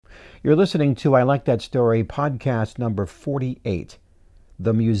You're listening to I Like That Story, podcast number 48,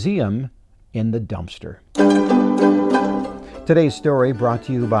 The Museum in the Dumpster. Today's story brought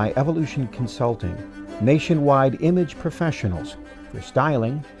to you by Evolution Consulting, nationwide image professionals for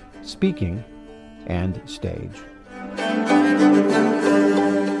styling, speaking, and stage.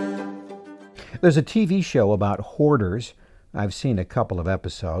 There's a TV show about hoarders. I've seen a couple of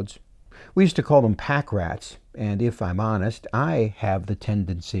episodes. We used to call them pack rats, and if I'm honest, I have the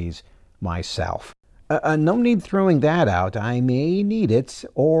tendencies myself. No need throwing that out. I may need it,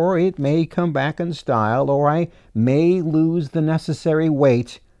 or it may come back in style, or I may lose the necessary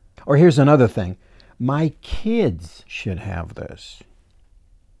weight. Or here's another thing. My kids should have this.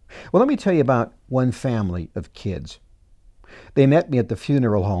 Well, let me tell you about one family of kids. They met me at the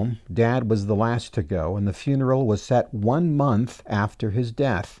funeral home. Dad was the last to go, and the funeral was set 1 month after his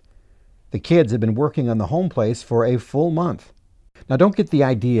death. The kids had been working on the home place for a full month. Now, don't get the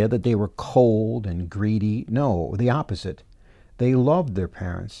idea that they were cold and greedy. No, the opposite. They loved their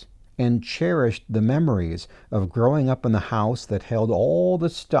parents and cherished the memories of growing up in the house that held all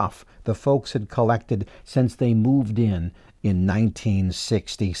the stuff the folks had collected since they moved in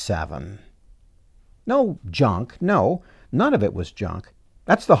 1967. No junk, no, none of it was junk.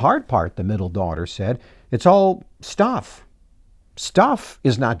 That's the hard part, the middle daughter said. It's all stuff. Stuff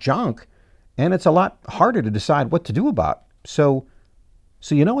is not junk, and it's a lot harder to decide what to do about. So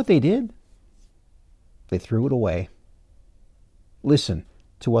you know what they did? They threw it away. Listen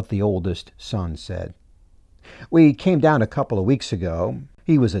to what the oldest son said. We came down a couple of weeks ago.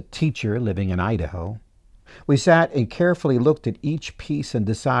 He was a teacher living in Idaho. We sat and carefully looked at each piece and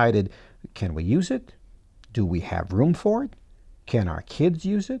decided, can we use it? Do we have room for it? Can our kids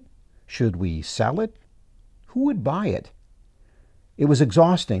use it? Should we sell it? Who would buy it? It was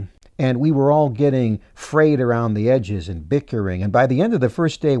exhausting. And we were all getting frayed around the edges and bickering. And by the end of the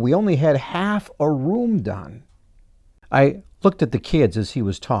first day, we only had half a room done. I looked at the kids as he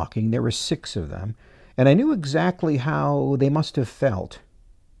was talking. There were 6 of them. And I knew exactly how they must have felt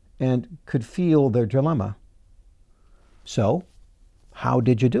and could feel their dilemma. So, how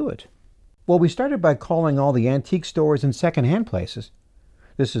did you do it? Well, we started by calling all the antique stores and secondhand places.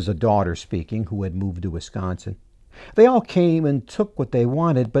 This is a daughter speaking who had moved to Wisconsin. They all came and took what they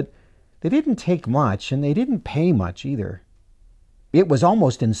wanted, but they didn't take much, and they didn't pay much either. It was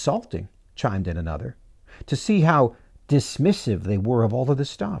almost insulting, chimed in another, to see how dismissive they were of all of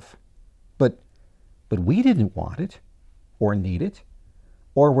this stuff. But we didn't want it, or need it,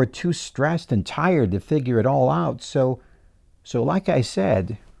 or were too stressed and tired to figure it all out. So like I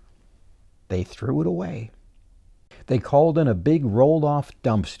said, they threw it away. They called in a big rolled-off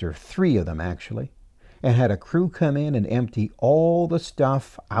dumpster, 3 of them actually, and had a crew come in and empty all the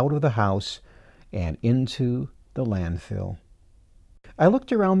stuff out of the house and into the landfill. I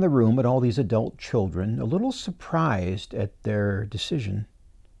looked around the room at all these adult children, a little surprised at their decision.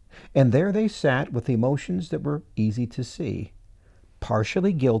 And there they sat with emotions that were easy to see,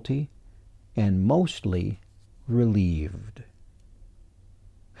 partially guilty and mostly relieved.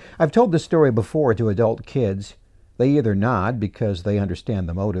 I've told this story before to adult kids. They either nod because they understand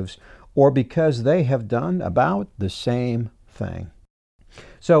the motives, or because they have done about the same thing.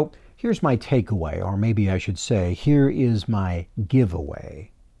 So here's my takeaway, or maybe I should say, here is my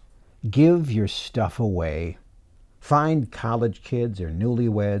giveaway. Give your stuff away. Find college kids or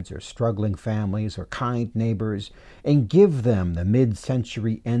newlyweds or struggling families or kind neighbors and give them the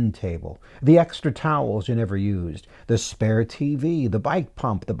mid-century end table, the extra towels you never used, the spare TV, the bike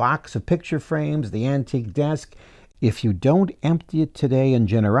pump, the box of picture frames, the antique desk. If you don't empty it today in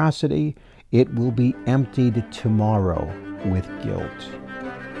generosity, it will be emptied tomorrow with guilt.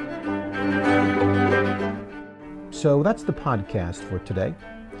 So that's the podcast for today.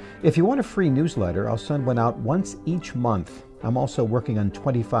 If you want a free newsletter, I'll send one out once each month. I'm also working on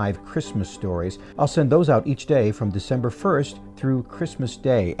 25 Christmas stories. I'll send those out each day from December 1st through Christmas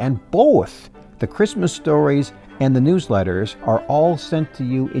Day. And both the Christmas stories and the newsletters are all sent to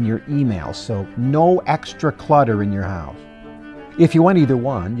you in your email, so no extra clutter in your house. If you want either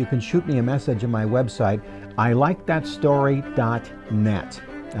one, you can shoot me a message on my website, ilikethatstory.net,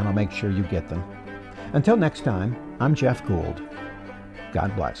 and I'll make sure you get them. Until next time, I'm Jeff Gould.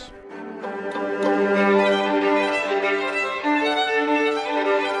 God bless.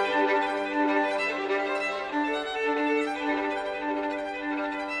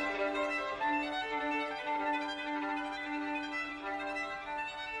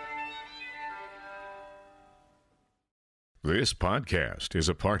 This podcast is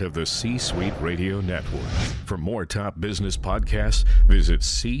a part of the C-Suite Radio Network. For more top business podcasts, visit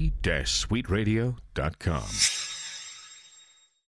c-suiteradio.com.